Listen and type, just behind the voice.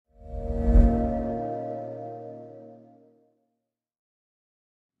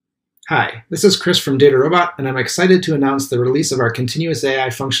Hi, this is Chris from DataRobot, and I'm excited to announce the release of our continuous AI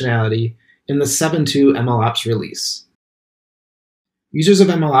functionality in the 7.2 MLOps release. Users of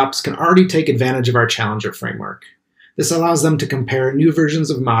MLOps can already take advantage of our Challenger framework. This allows them to compare new versions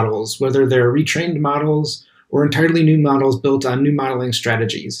of models, whether they're retrained models or entirely new models built on new modeling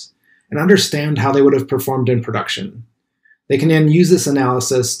strategies, and understand how they would have performed in production. They can then use this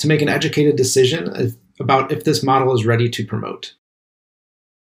analysis to make an educated decision about if this model is ready to promote.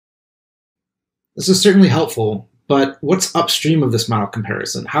 This is certainly helpful, but what's upstream of this model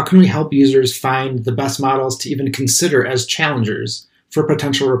comparison? How can we help users find the best models to even consider as challengers for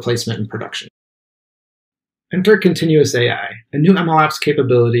potential replacement in production? Enter Continuous AI, a new MLOps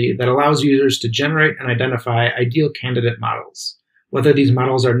capability that allows users to generate and identify ideal candidate models, whether these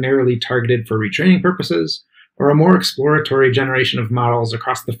models are narrowly targeted for retraining purposes or a more exploratory generation of models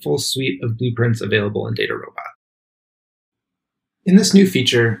across the full suite of blueprints available in DataRobot. In this new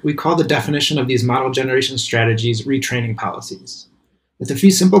feature, we call the definition of these model generation strategies retraining policies. With a few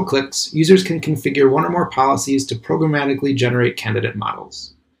simple clicks, users can configure one or more policies to programmatically generate candidate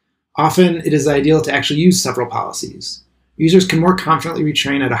models. Often, it is ideal to actually use several policies. Users can more confidently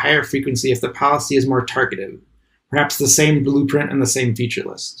retrain at a higher frequency if the policy is more targeted, perhaps the same blueprint and the same feature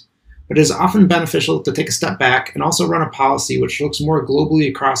list. But it is often beneficial to take a step back and also run a policy which looks more globally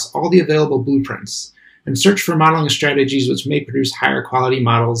across all the available blueprints, and search for modeling strategies which may produce higher quality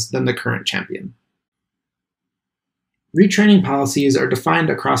models than the current champion. Retraining policies are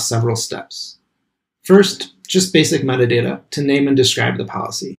defined across several steps. First, just basic metadata to name and describe the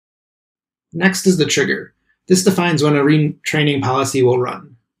policy. Next is the trigger. This defines when a retraining policy will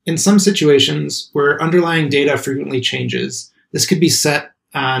run. In some situations where underlying data frequently changes, this could be set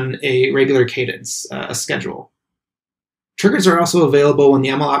on a regular cadence, a schedule. Triggers are also available when the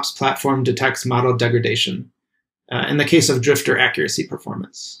MLOps platform detects model degradation, in the case of drift or accuracy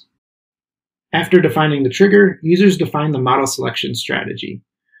performance. After defining the trigger, users define the model selection strategy.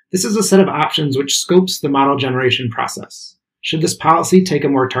 This is a set of options which scopes the model generation process. Should this policy take a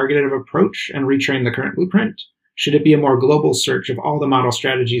more targeted approach and retrain the current blueprint? Should it be a more global search of all the model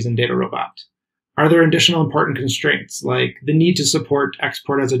strategies in DataRobot? Are there additional important constraints, like the need to support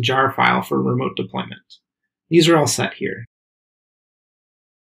export as a jar file for remote deployment? These are all set here.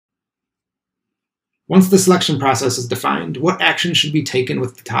 Once the selection process is defined, what action should be taken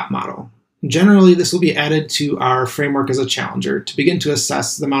with the top model? Generally, this will be added to our framework as a challenger to begin to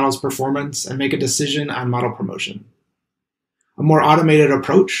assess the model's performance and make a decision on model promotion. A more automated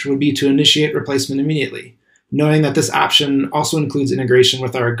approach would be to initiate replacement immediately, knowing that this option also includes integration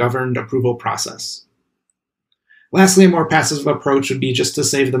with our governed approval process. Lastly, a more passive approach would be just to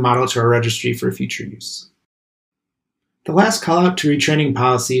save the model to our registry for future use. The last callout to retraining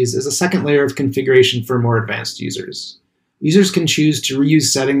policies is a second layer of configuration for more advanced users. Users can choose to reuse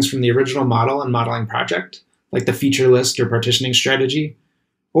settings from the original model and modeling project, like the feature list or partitioning strategy,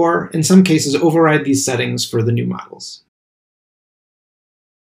 or in some cases override these settings for the new models.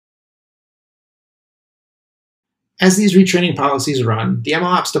 As these retraining policies run, the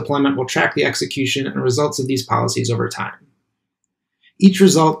MLOps deployment will track the execution and results of these policies over time. Each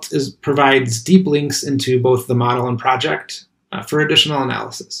result provides deep links into both the model and project for additional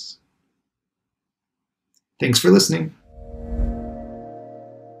analysis. Thanks for listening.